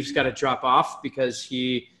Steve's got to drop off because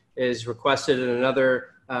he is requested in another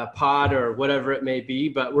pod or whatever it may be,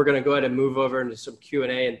 but we're going to go ahead and move over into some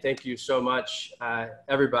Q&A. And thank you so much,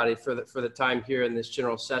 everybody, for the time here in this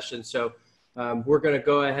general session. So we're going to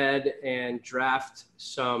go ahead and draft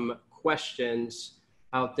some questions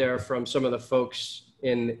out there from some of the folks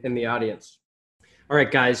in the audience. All right,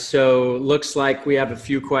 guys, so looks like we have a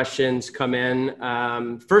few questions come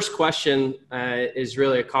in. First question is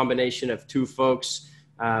really a combination of two folks.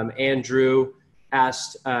 Andrew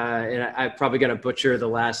asked, and I'm probably going to butcher the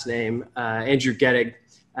last name, Andrew Gettig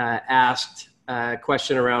asked a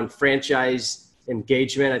question around franchise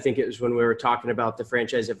engagement. I think it was when we were talking about the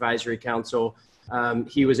Franchise Advisory Council.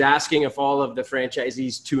 He was asking if all of the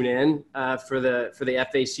franchisees tune in for the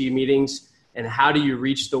FAC meetings, and how do you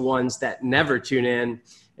reach the ones that never tune in?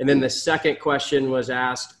 And then the second question was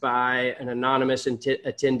asked by an anonymous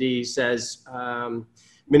attendee. Says,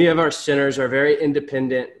 many of our centers are very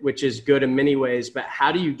independent, which is good in many ways, but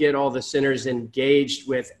how do you get all the centers engaged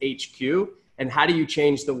with HQ? And how do you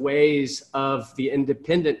change the ways of the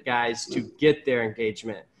independent guys to get their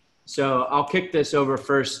engagement? So I'll kick this over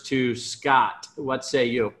first to Scott. What say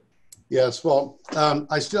you? Yes, well,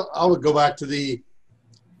 I would go back to the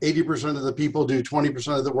 80% of the people do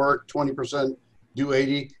 20% of the work, 20% do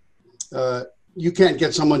 80. You can't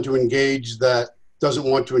get someone to engage that doesn't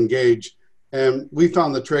want to engage. And we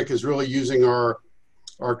found the trick is really using our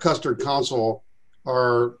Custard console,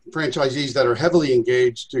 our franchisees that are heavily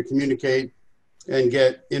engaged, to communicate and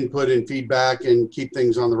get input and feedback and keep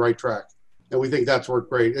things on the right track. And we think that's worked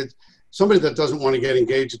great. It's somebody that doesn't want to get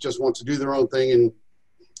engaged, that just wants to do their own thing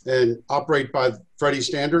and operate by Freddy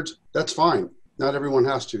standards, that's fine. Not everyone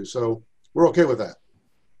has to. So we're okay with that.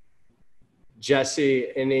 Jesse,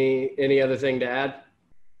 any other thing to add?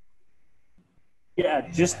 Yeah,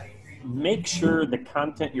 just make sure the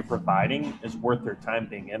content you're providing is worth their time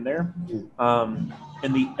being in there.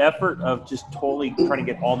 And the effort of just totally trying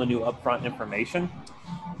to get all the new upfront information,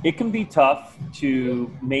 it can be tough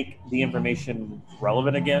to make the information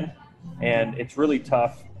relevant again. And it's really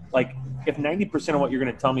tough. Like, if 90% of what you're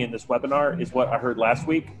going to tell me in this webinar is what I heard last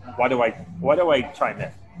week, why do I chime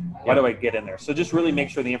in? Why do I get in there? So just really make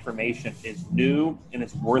sure the information is new and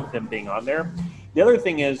it's worth them being on there. The other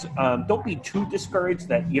thing is, don't be too discouraged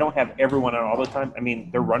that you don't have everyone on all the time. I mean,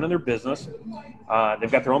 they're running their business.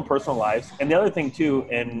 They've got their own personal lives. And the other thing too,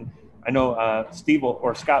 and I know Steve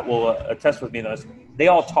or Scott will attest with me on this, they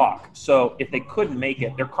all talk. So if they couldn't make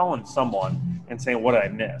it, they're calling someone and saying, what did I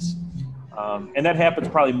miss? And that happens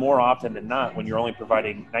probably more often than not when you're only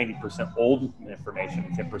providing 90% old information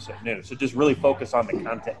and 10% new. So just really focus on the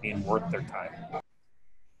content being worth their time.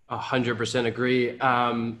 100% agree.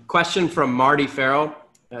 Question from Marty Farrell.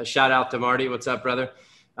 Shout out to Marty. What's up, brother?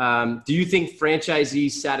 Do you think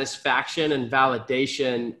franchisee satisfaction and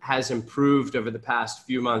validation has improved over the past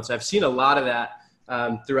few months? I've seen a lot of that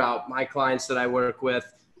throughout my clients that I work with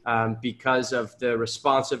because of the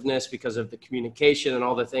responsiveness, because of the communication and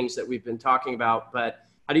all the things that we've been talking about. But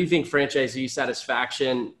how do you think franchisee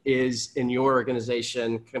satisfaction is in your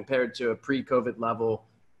organization compared to a pre-COVID level?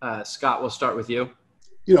 Scott, we'll start with you.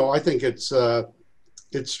 I think it's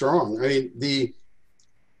strong. I mean,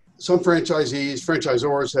 some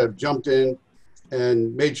franchisors have jumped in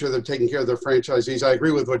and made sure they're taking care of their franchisees. I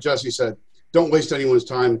agree with what Jesse said. Don't waste anyone's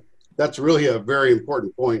time. That's really a very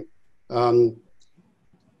important point. And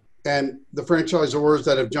the franchisors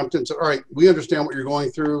that have jumped in said, all right, we understand what you're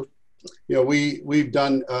going through. We've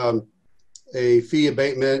done a fee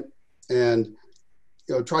abatement and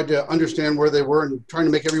tried to understand where they were and trying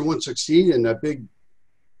to make everyone succeed in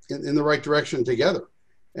the right direction together.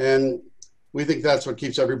 And we think that's what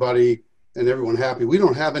keeps everybody and everyone happy. We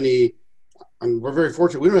don't have we're very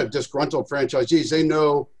fortunate. We don't have disgruntled franchisees. They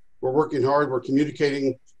know we're working hard. We're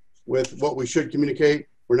communicating with what we should communicate.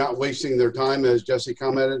 We're not wasting their time, as Jesse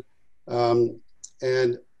commented.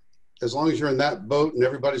 And as long as you're in that boat and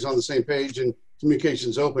everybody's on the same page and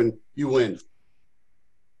communication's open, you win.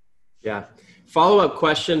 Yeah. Follow-up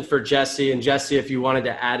question for Jesse. And Jesse, if you wanted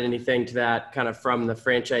to add anything to that kind of from the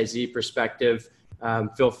franchisee perspective,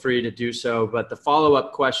 feel free to do so. But the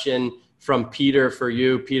follow-up question from Peter for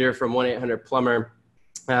you, Peter from 1-800-Plumber.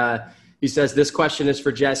 He says, this question is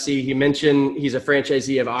for Jesse. He mentioned he's a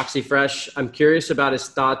franchisee of OxyFresh. I'm curious about his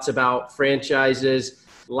thoughts about franchises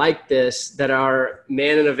like this that are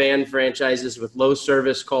man-in-a-van franchises with low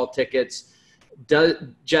service call tickets.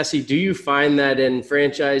 Jesse, do you find that in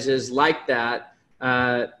franchises like that,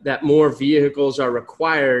 that more vehicles are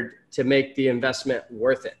required to make the investment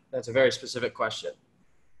worth it? That's a very specific question.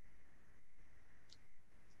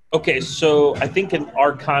 Okay, so I think in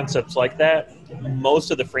our concepts like that,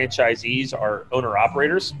 most of the franchisees are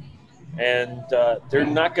owner-operators, and they're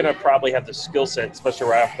not going to probably have the skill set, especially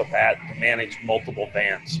right off the bat, to manage multiple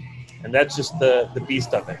vans. And that's just the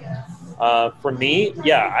beast of it. For me,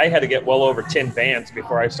 yeah, I had to get well over 10 vans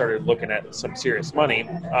before I started looking at some serious money.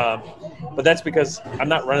 But that's because I'm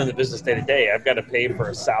not running the business day to day. I've got to pay for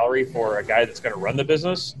a salary for a guy that's going to run the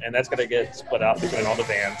business, and that's going to get split out between all the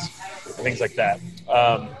vans, things like that.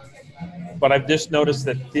 But I've just noticed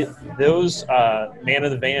that those man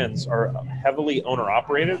of the vans are heavily owner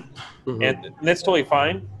operated, and that's totally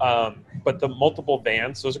fine. But the multiple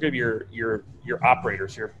vans, those are going to be your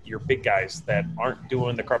operators, your big guys that aren't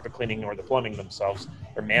doing the carpet cleaning or the plumbing themselves.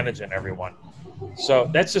 They're managing everyone. So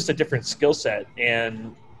that's just a different skill set.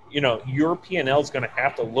 And, your P&L is going to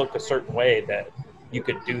have to look a certain way that you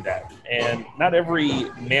could do that. And not every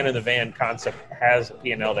man in the van concept has a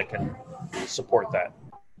P&L that can support that.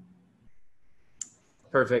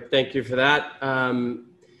 Perfect. Thank you for that.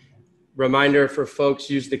 Reminder for folks,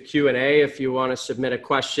 use the Q&A if you want to submit a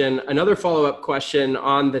question. Another follow-up question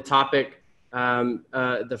on the topic,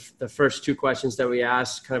 the first two questions that we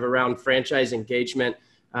asked kind of around franchise engagement.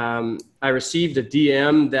 I received a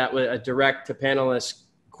DM that was a direct to panelist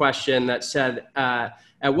question that said,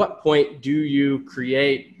 at what point do you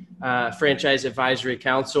create franchise advisory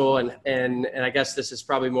council? And I guess this is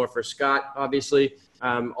probably more for Scott, obviously.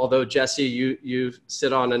 Although Jesse, you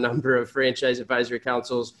sit on a number of franchise advisory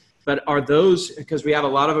councils, but are those, because we have a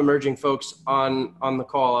lot of emerging folks on the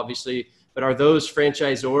call, obviously, but are those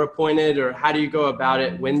franchisor appointed, or how do you go about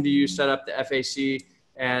it? When do you set up the FAC,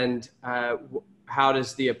 and how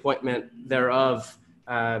does the appointment thereof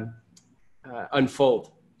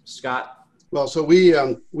unfold? Scott? Well, so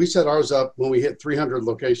we set ours up when we hit 300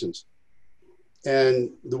 locations,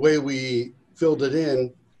 and the way we filled it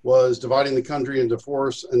in was dividing the country into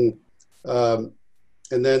fours, and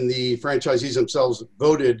then the franchisees themselves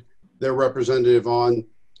voted their representative on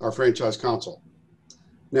our franchise council.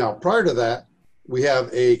 Now, prior to that, we have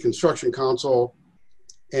a construction council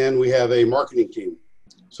and we have a marketing team.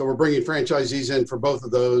 So we're bringing franchisees in for both of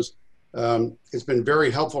those. It's been very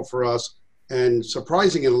helpful for us and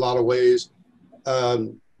surprising in a lot of ways.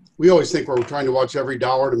 We always think we're trying to watch every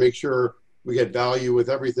dollar to make sure we get value with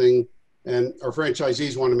everything. And our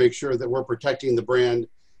franchisees want to make sure that we're protecting the brand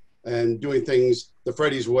and doing things the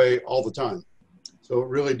Freddy's way all the time. So it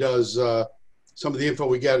really does, some of the info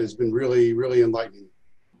we get has been really, really enlightening.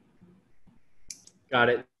 Got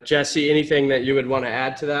it. Jesse, anything that you would want to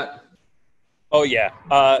add to that? Oh, yeah.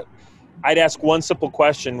 I'd ask one simple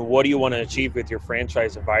question: what do you want to achieve with your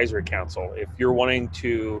franchise advisory council? If you're wanting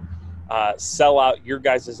to sell out your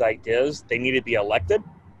guys' ideas, they need to be elected.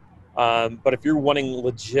 But if you're wanting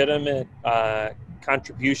legitimate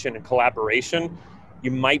contribution and collaboration,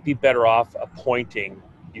 you might be better off appointing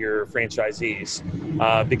your franchisees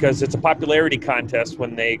because it's a popularity contest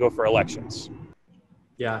when they go for elections.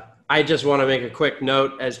 Yeah. I just want to make a quick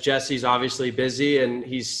note, as Jesse's obviously busy and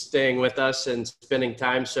he's staying with us and spending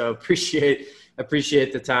time. So appreciate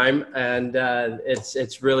the time, and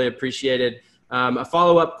it's really appreciated. A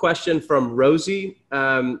follow-up question from Rosie.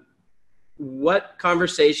 What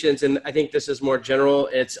conversations, and I think this is more general,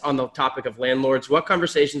 it's on the topic of landlords. What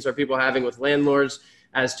conversations are people having with landlords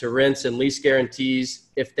as to rents and lease guarantees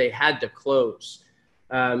if they had to close?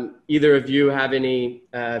 Either of you have any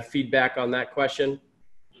feedback on that question?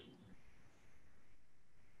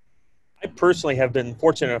 I personally have been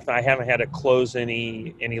fortunate enough that I haven't had to close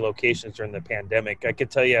any locations during the pandemic. I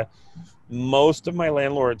could tell you most of my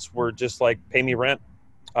landlords were just like, pay me rent.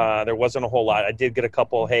 There wasn't a whole lot. I did get a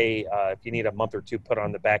couple, hey, if you need a month or two put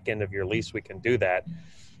on the back end of your lease, we can do that.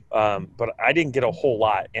 But I didn't get a whole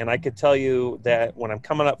lot. And I could tell you that when I'm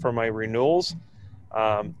coming up for my renewals,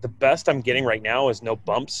 the best I'm getting right now is no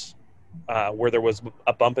bumps where there was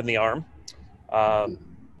a bump in the arm.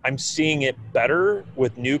 I'm seeing it better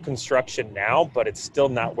with new construction now, but it's still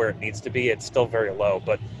not where it needs to be. It's still very low,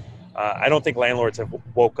 but I don't think landlords have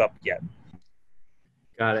woke up yet.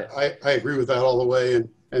 Got it. I agree with that all the way.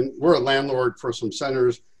 And we're a landlord for some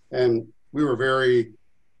centers, and we were very,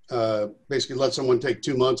 basically let someone take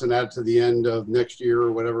 2 months and add it to the end of next year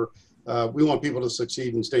or whatever. We want people to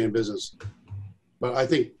succeed and stay in business. But I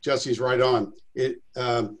think Jesse's right on. It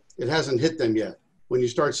hasn't hit them yet. When you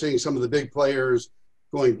start seeing some of the big players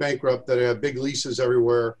going bankrupt that have big leases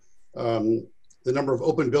everywhere, the number of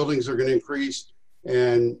open buildings are going to increase,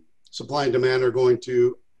 and supply and demand are going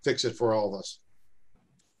to fix it for all of us.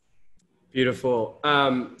 Beautiful.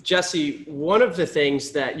 Jesse, one of the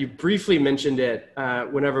things that you briefly mentioned it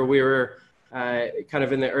whenever we were kind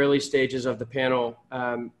of in the early stages of the panel,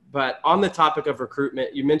 but on the topic of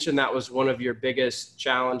recruitment, you mentioned that was one of your biggest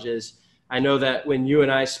challenges. I know that when you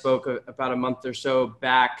and I spoke about a month or so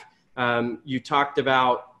back, you talked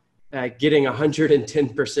about getting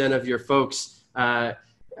 110% of your folks,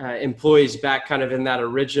 employees back kind of in that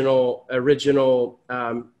original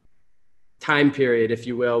time period, if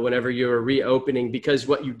you will, whenever you were reopening, because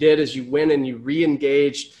what you did is you went and you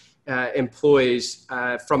re-engaged employees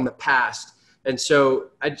from the past. And so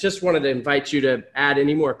I just wanted to invite you to add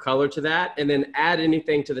any more color to that, and then add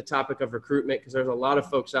anything to the topic of recruitment, because there's a lot of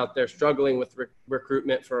folks out there struggling with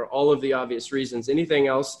recruitment for all of the obvious reasons. Anything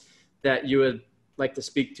else that you would like to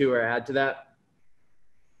speak to or add to that?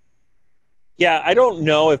 Yeah, I don't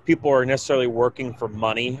know if people are necessarily working for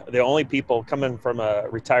money. The only people coming from a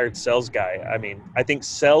retired sales guy, I mean, I think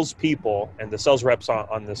salespeople and the sales reps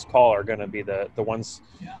on this call are going to be the ones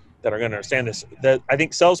that are going to understand this. I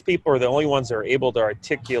think salespeople are the only ones that are able to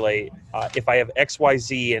articulate, if I have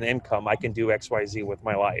XYZ in income, I can do XYZ with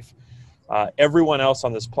my life. Everyone else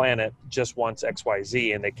on this planet just wants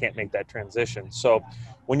XYZ, and they can't make that transition. So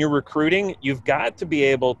when you're recruiting, you've got to be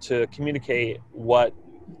able to communicate what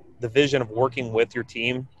the vision of working with your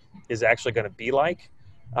team is actually going to be like,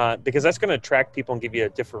 because that's going to attract people and give you a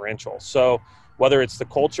differential. So whether it's the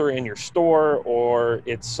culture in your store, or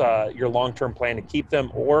it's your long-term plan to keep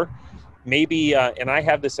them, or maybe, and I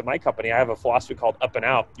have this in my company, I have a philosophy called up and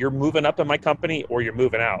out. You're moving up in my company, or you're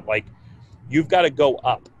moving out. Like, you've got to go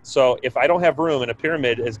up. So if I don't have room, and a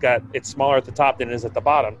pyramid it's smaller at the top than it is at the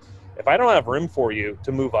bottom. If I don't have room for you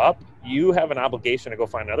to move up, you have an obligation to go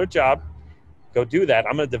find another job, go do that.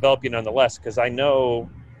 I'm going to develop you nonetheless, because I know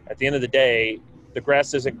at the end of the day, the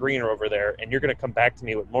grass isn't greener over there, and you're going to come back to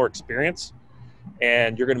me with more experience,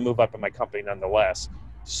 and you're going to move up in my company nonetheless.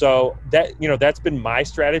 So that's been my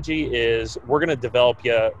strategy, is we're going to develop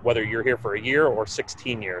you, whether you're here for a year or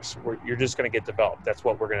 16 years, you're just going to get developed. That's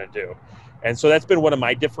what we're going to do. And so that's been one of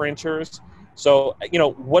my differentiators. So,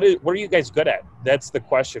 what are you guys good at? That's the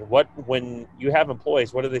question. When you have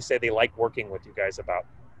employees, what do they say they like working with you guys about?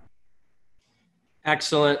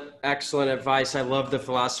 Excellent advice. I love the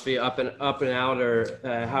philosophy up and out, or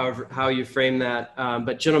how you frame that.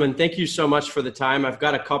 But gentlemen, thank you so much for the time. I've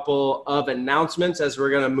got a couple of announcements as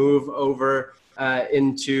we're going to move over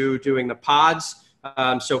into doing the pods.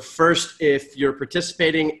 So first, if you're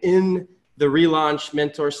participating in the relaunch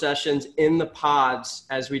mentor sessions in the pods,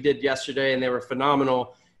 as we did yesterday, and they were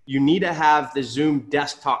phenomenal, you need to have the Zoom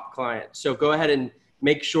desktop client. So go ahead and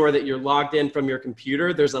make sure that you're logged in from your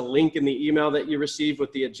computer. There's a link in the email that you received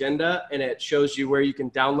with the agenda, and it shows you where you can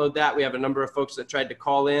download that. We have a number of folks that tried to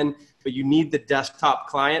call in, but you need the desktop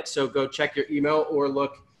client. So go check your email or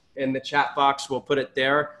look in the chat box. We'll put it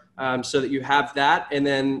there so that you have that. And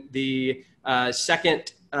then the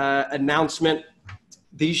second announcement,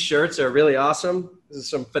 these shirts are really awesome. This is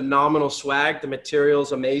some phenomenal swag. The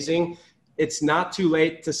material's amazing. It's not too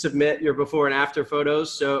late to submit your before and after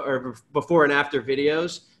photos, or before and after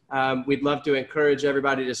videos. We'd love to encourage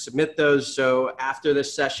everybody to submit those. So after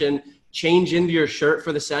this session, change into your shirt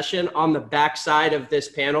for the session. On the back side of this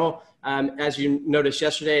panel, as you noticed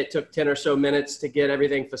yesterday, it took 10 or so minutes to get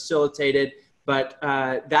everything facilitated. But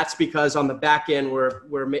that's because on the back end,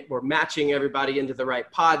 we're matching everybody into the right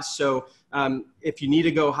pods. So if you need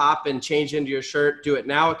to go hop and change into your shirt, do it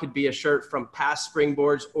now. It could be a shirt from past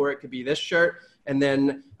Springboards, or it could be this shirt. And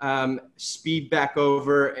then speed back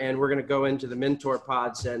over, and we're going to go into the mentor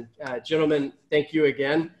pods. And gentlemen, thank you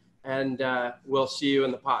again. And we'll see you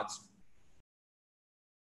in the pods.